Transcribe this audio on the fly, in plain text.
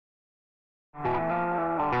So,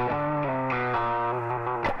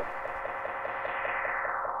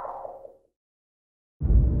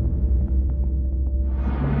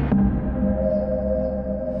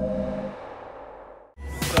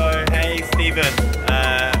 hey Stephen,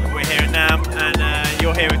 we're here at Namm and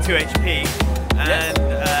you're here with 2HP and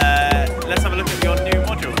Yes. Let's have a look at your new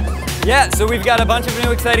modules. Yeah, so we've got a bunch of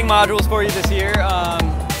new exciting modules for you this year.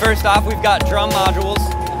 First off, we've got drum modules,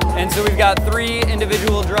 and so we've got 3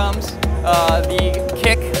 individual drums, the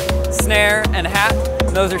kick, snare, and hat.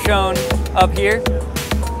 Those are shown up here.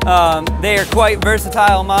 They are quite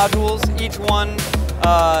versatile modules. Each one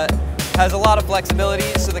has a lot of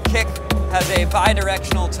flexibility. So the kick has a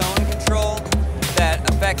bi-directional tone control that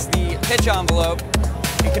affects the pitch envelope.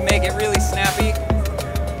 It can make it really snappy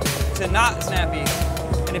to not snappy.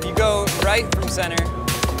 And if you go right from center,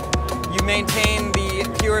 you maintain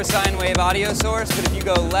the pure sine wave audio source, but if you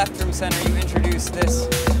go left from center, you introduce this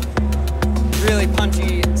really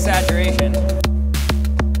punchy saturation.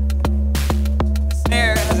 The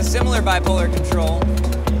snare has a similar bipolar control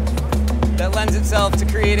that lends itself to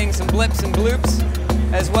creating some blips and bloops,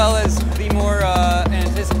 as well as the more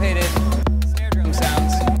anticipated snare drum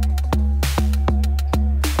sounds.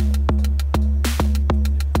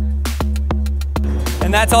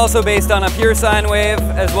 And that's also based on a pure sine wave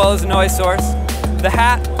as well as a noise source. The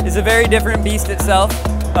hat is a very different beast itself.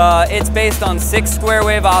 It's based on 6 square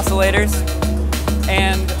wave oscillators,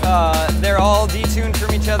 and they're all detuned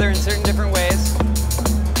from each other in certain different ways.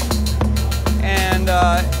 And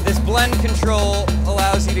this blend control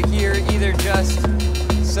allows you to hear either just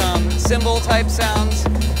some cymbal type sounds,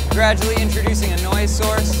 gradually introducing a noise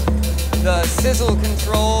source. The sizzle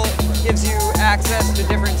control gives you access to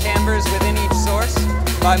different timbres within each source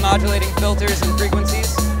by modulating filters and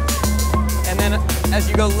frequencies. And then as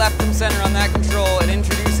you go left from center on that control, it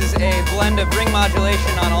introduces a blend of ring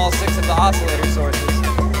modulation on all 6 of the oscillator sources.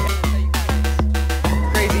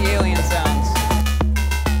 Crazy alien sounds.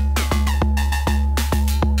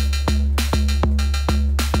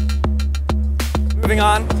 Moving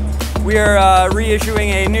on, we are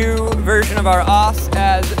reissuing a new version of our OS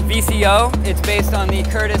as VCO. It's based on the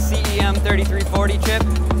Curtis CEM 3340 chip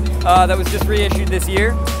that was just reissued this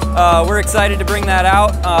year. We're excited to bring that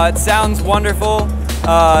out. It sounds wonderful.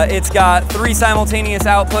 It's got 3 simultaneous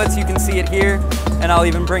outputs. You can see it here, and I'll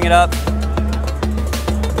even bring it up.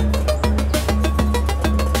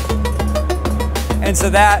 And so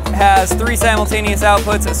that has 3 simultaneous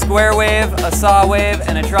outputs: a square wave, a saw wave,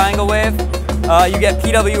 and a triangle wave. You get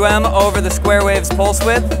PWM over the square wave's pulse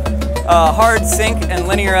width, hard sync, and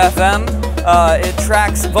linear FM. It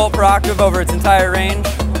tracks volt per octave over its entire range.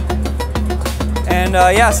 And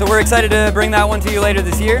yeah, so we're excited to bring that one to you later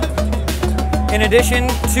this year. In addition,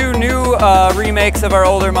 2 new remakes of our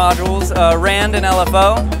older modules, RAND and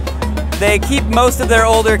LFO. They keep most of their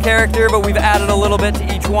older character, but we've added a little bit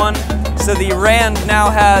to each one. So the RAND now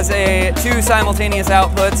has 2 simultaneous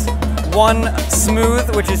outputs. 1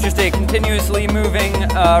 smooth, which is just a continuously moving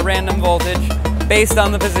random voltage based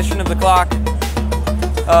on the position of the clock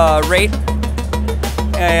rate.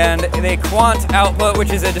 And a quant output,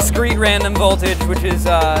 which is a discrete random voltage, which is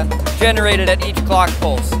generated at each clock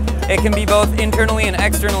pulse. It can be both internally and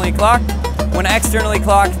externally clocked. When externally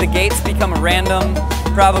clocked, the gates become a random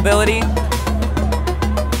probability.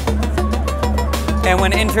 And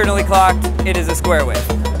when internally clocked, it is a square wave.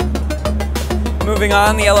 Moving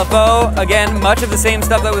on, the LFO, again, much of the same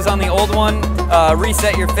stuff that was on the old one.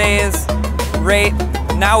 Reset your phase, rate.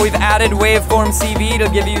 Now we've added waveform CV to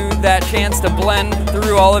give you that chance to blend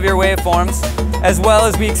through all of your waveforms, as well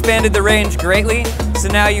as we expanded the range greatly. So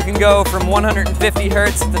now you can go from 150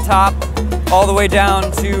 Hertz at the top all the way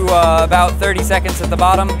down to about 30 seconds at the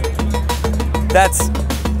bottom. That's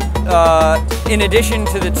in addition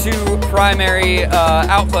to the 2 primary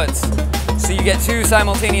outputs. So you get 2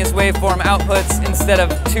 simultaneous waveform outputs instead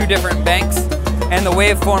of 2 different banks, and the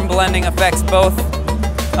waveform blending affects both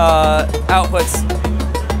outputs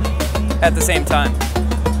at the same time.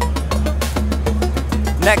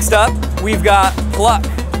 Next up, we've got Pluck,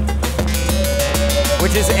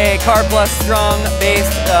 which is a Car Plus Strong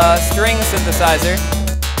based string synthesizer.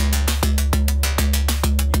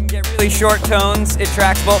 You can get really short tones. It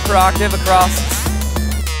tracks volt per octave across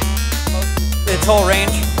its whole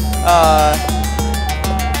range.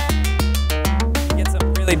 Get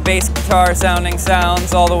some really bass guitar sounding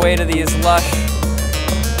sounds all the way to these lush,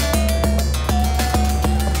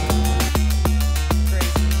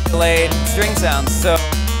 delayed string sounds. So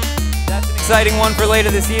that's an exciting one for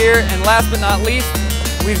later this year. And last but not least,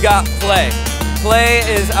 we've got Play. Play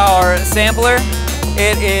is our sampler.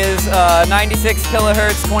 It is 96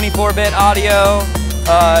 kilohertz, 24-bit audio.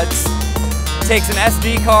 It's takes an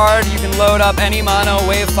SD card. You can load up any mono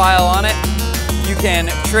wave file on it. You can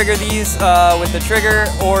trigger these with the trigger,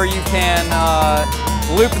 or you can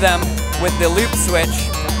loop them with the loop switch.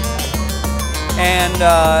 And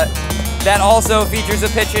that also features a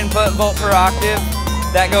pitch input volt per octave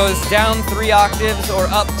that goes down 3 octaves or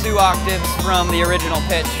up 2 octaves from the original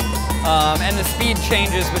pitch. And the speed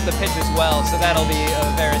changes with the pitch as well, so that'll be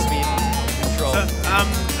a Varispeed control.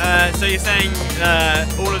 So you're saying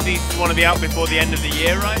all of these want to be out before the end of the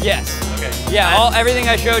year, right? Yes. Okay. Yeah, everything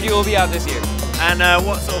I showed you will be out this year. And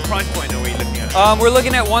what sort of price point are we looking at? We're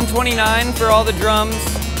looking at $129 for all the drums.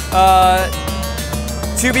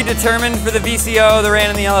 To be determined for the VCO, the RAN,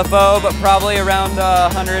 and the LFO, but probably around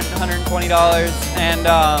 $100, $120. And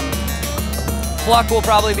pluck will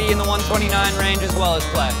probably be in the $129 range as well as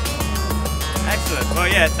play. Excellent. Well,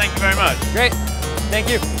 yeah, thank you very much. Great. Thank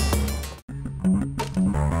you.